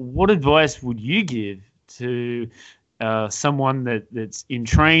what advice would you give to someone that's in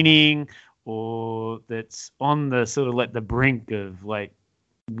training or that's on the sort of like the brink of like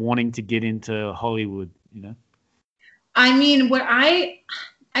wanting to get into Hollywood, I mean,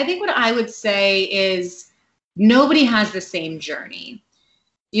 I think what I would say is nobody has the same journey.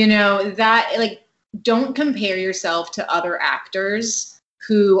 That like, don't compare yourself to other actors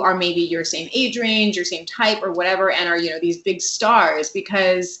who are maybe your same age range, your same type or whatever, and are, these big stars,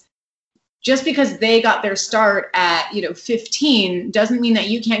 because just because they got their start at, 15 doesn't mean that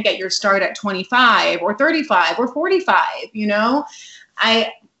you can't get your start at 25 or 35 or 45,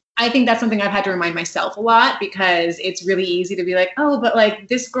 I think that's something I've had to remind myself a lot, because it's really easy to be like, oh, but like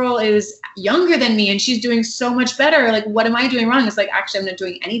this girl is younger than me and she's doing so much better. Like, what am I doing wrong? It's like, actually, I'm not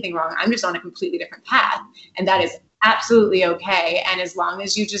doing anything wrong. I'm just on a completely different path. And that is absolutely okay. And as long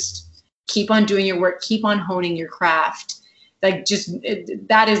as you just keep on doing your work, keep on honing your craft, like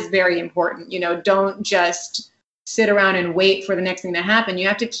that is very important. Don't just sit around and wait for the next thing to happen. You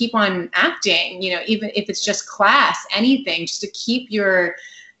have to keep on acting, even if it's just class, anything, just to keep your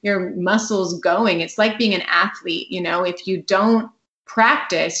muscles going. It's like being an athlete, if you don't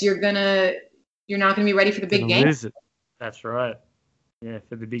practice, you're not going to be ready for the big game. That's right. Yeah,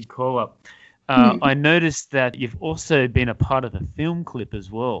 for the big call up. I noticed that you've also been a part of a film clip as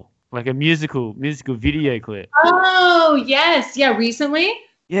well, like a musical video clip. Oh, yes. Yeah, recently.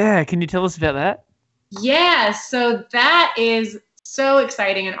 Yeah, can you tell us about that? Yeah, so that is so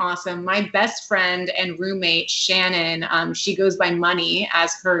exciting and awesome. My best friend and roommate, Shannon, she goes by Money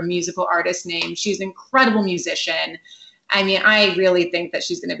as her musical artist name. She's an incredible musician. I mean, I really think that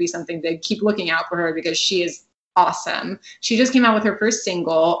she's going to be something big. Keep looking out for her, because she is awesome. She just came out with her first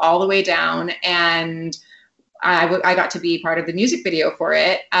single, All the Way Down, and I got to be part of the music video for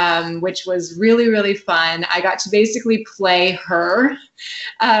it, which was really, really fun. I got to basically play her,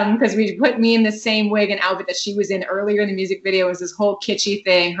 because we put me in the same wig and outfit that she was in earlier in the music video. It was this whole kitschy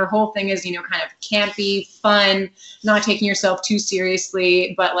thing. Her whole thing is, kind of campy, fun, not taking yourself too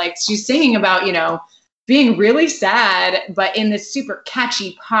seriously, but like she's singing about, being really sad, but in this super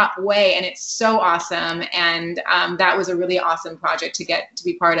catchy pop way. And it's so awesome. And that was a really awesome project to get to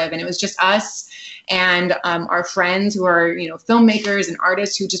be part of. And it was just us and our friends who are, filmmakers and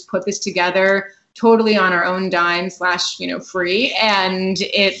artists who just put this together. totally on our own dime / free. And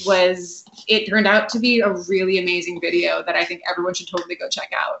it turned out to be a really amazing video that I think everyone should totally go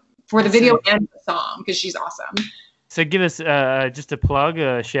check out for the video and the song, because she's awesome. So give us just a plug,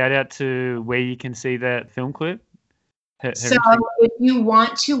 a shout out to where you can see that film clip. So if you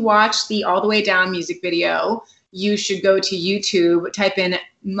want to watch the All the Way Down music video, you should go to YouTube, type in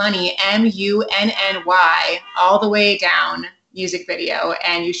Munny, MUNNY, All the Way Down music video,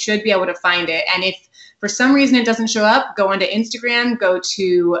 and you should be able to find it. And if for some reason it doesn't show up, go onto Instagram, go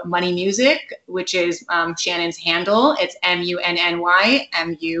to Munny Music, which is Shannon's handle. It's MUNNY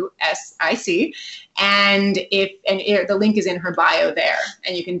MUSIC. And the link is in her bio there,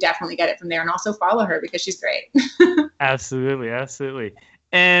 and you can definitely get it from there, and also follow her because she's great. Absolutely.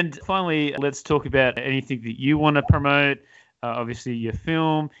 And finally, let's talk about anything that you want to promote, obviously your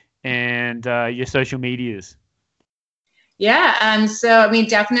film and your social medias. Yeah, so I mean,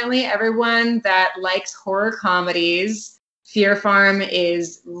 definitely everyone that likes horror comedies, Fear Farm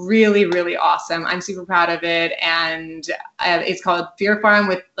is really, really awesome. I'm super proud of it, and it's called Fear Farm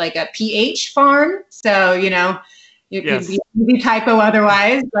with like a PH farm. So it could be an easy typo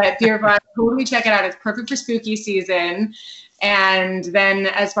otherwise, but Fear Farm, totally check it out. It's perfect for spooky season. And then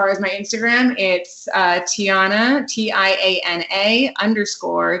as far as my Instagram, it's Tiana, TIANA _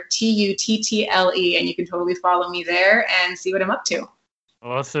 TUTTLE. And you can totally follow me there and see what I'm up to.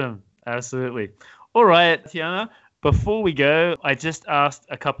 Awesome. Absolutely. All right, Tiana, before we go, I just asked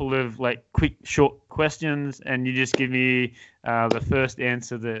a couple of quick, short questions, and you just give me the first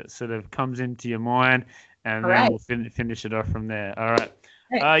answer that sort of comes into your mind, and then we'll finish it off from there. All right.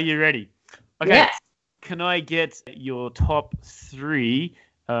 Are you ready? Okay. Yes. Can I get your top 3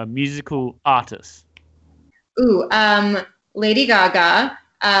 musical artists? Ooh, Lady Gaga,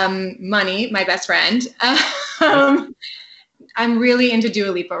 Munny, my best friend. I'm really into Dua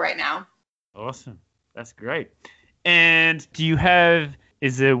Lipa right now. Awesome. That's great. And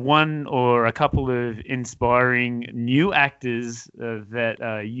is there one or a couple of inspiring new actors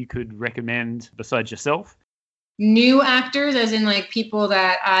that you could recommend besides yourself? New actors, as in people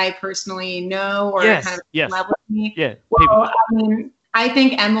that I personally know or kind of love with me? Yeah. Well, I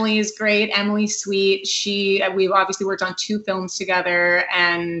think Emily is great. Emily Sweet. We've obviously worked on 2 films together,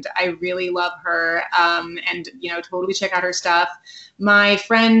 and I really love her. And totally check out her stuff. My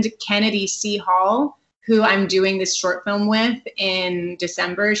friend Kennedy C. Hall, who I'm doing this short film with in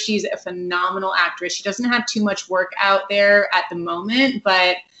December, she's a phenomenal actress. She doesn't have too much work out there at the moment,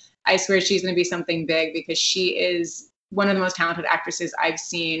 but I swear she's going to be something big, because she is one of the most talented actresses I've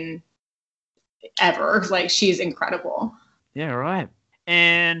seen ever. She's incredible. Yeah, right.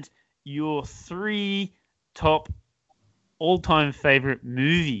 And your 3 top all-time favorite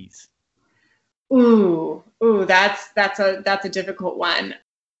movies? Ooh, that's a difficult one.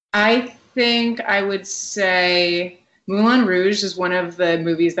 I think I would say Moulin Rouge is one of the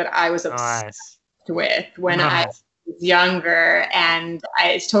movies that I was obsessed with when I was younger, and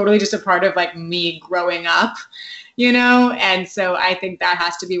it's totally just a part of me growing up, and so I think that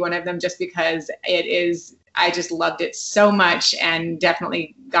has to be one of them, just because I just loved it so much, and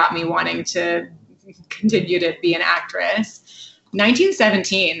definitely got me wanting to continue to be an actress.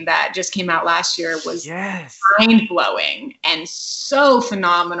 1917, that just came out last year, was mind-blowing and so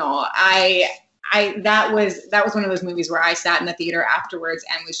phenomenal. That was one of those movies where I sat in the theater afterwards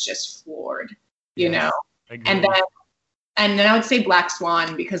and was just floored, And then I would say Black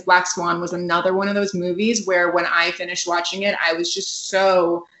Swan, because Black Swan was another one of those movies where when I finished watching it, I was just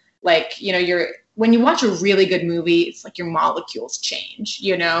so when you watch a really good movie, it's your molecules change,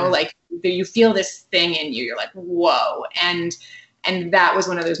 you feel this thing in you. You're like, whoa. And that was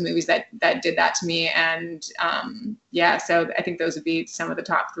one of those movies that did that to me. And so I think those would be some of the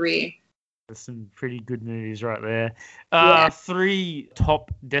top 3. There's some pretty good movies right there. 3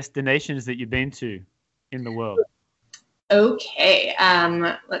 top destinations that you've been to in the world. Okay.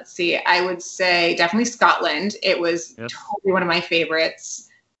 Let's see. I would say definitely Scotland. It was totally one of my favorites.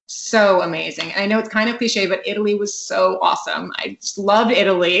 So amazing. And I know it's kind of cliche, but Italy was so awesome. I just loved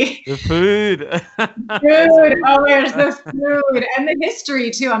Italy. The food. Dude, there's the food and the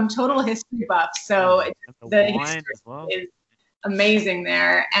history too. I'm total history buff. So the history is amazing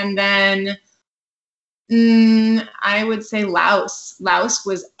there. And then I would say Laos. Laos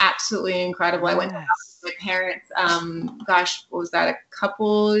was absolutely incredible. I went to Laos with my parents, what was that, a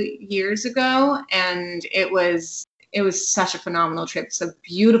couple years ago? And it was such a phenomenal trip. It's a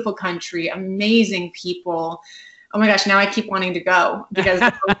beautiful country, amazing people. Oh my gosh, now I keep wanting to go, because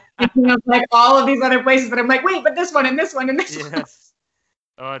I'm thinking of all of these other places, but I'm like, wait, but this one and this one and this one.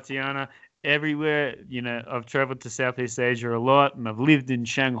 Oh, Tiana, everywhere, I've traveled to Southeast Asia a lot, and I've lived in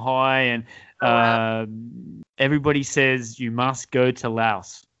Shanghai, and wow. Everybody says you must go to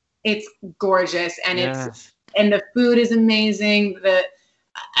Laos. It's gorgeous, and Yes. and the food is amazing.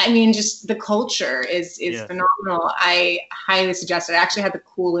 Just the culture is phenomenal. I highly suggest it. I actually had the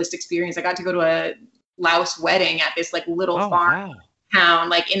coolest experience. I got to go to a Laos wedding at this like little farm town,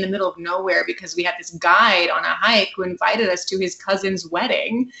 like in the middle of nowhere, because we had this guide on a hike who invited us to his cousin's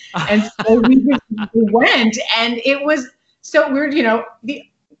wedding, and so we went, and it was so weird.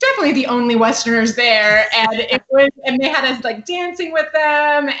 Definitely the only Westerners there, and they had us like dancing with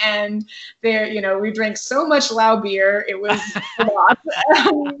them, and we drank so much Lao beer, it was a lot.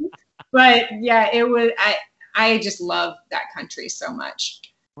 But yeah, it was. I just love that country so much.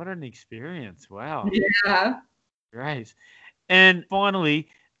 What an experience! Wow. Yeah. Great. And finally,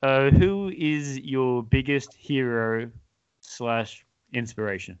 who is your biggest hero /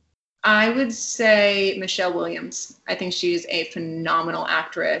 inspiration? I would say Michelle Williams. I think she's a phenomenal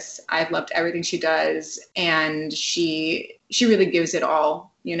actress. I've loved everything she does, and she really gives it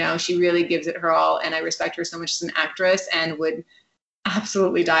all. She really gives it her all, and I respect her so much as an actress, and would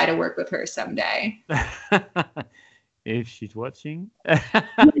absolutely die to work with her someday. If she's watching. Right?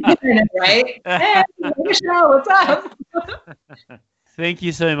 Hey, Michelle, what's up? Thank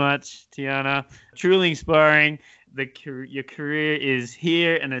you so much, Tiana. Truly inspiring. Your career is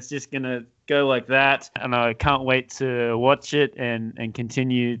here, and it's just going to go like that. And I can't wait to watch it and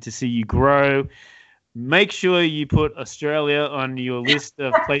continue to see you grow. Make sure you put Australia on your list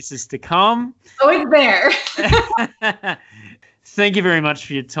of places to come. Oh, it's there. Thank you very much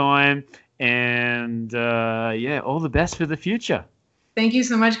for your time. And all the best for the future. Thank you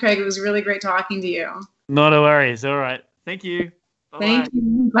so much, Craig. It was really great talking to you. Not a worries. All right. Thank you. Bye-bye. Thank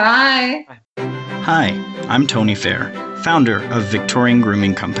you. Bye. Hi, I'm Tony Fair, founder of Victorian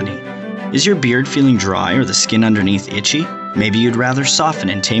Grooming Company. Is your beard feeling dry or the skin underneath itchy? Maybe you'd rather soften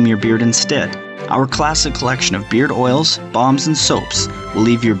and tame your beard instead. Our classic collection of beard oils, balms, and soaps will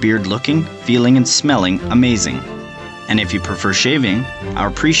leave your beard looking, feeling, and smelling amazing. And if you prefer shaving, our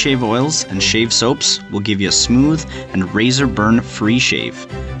pre-shave oils and shave soaps will give you a smooth and razor burn-free shave.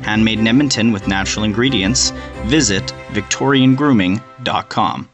 Handmade in Edmonton with natural ingredients. Visit VictorianGrooming.com.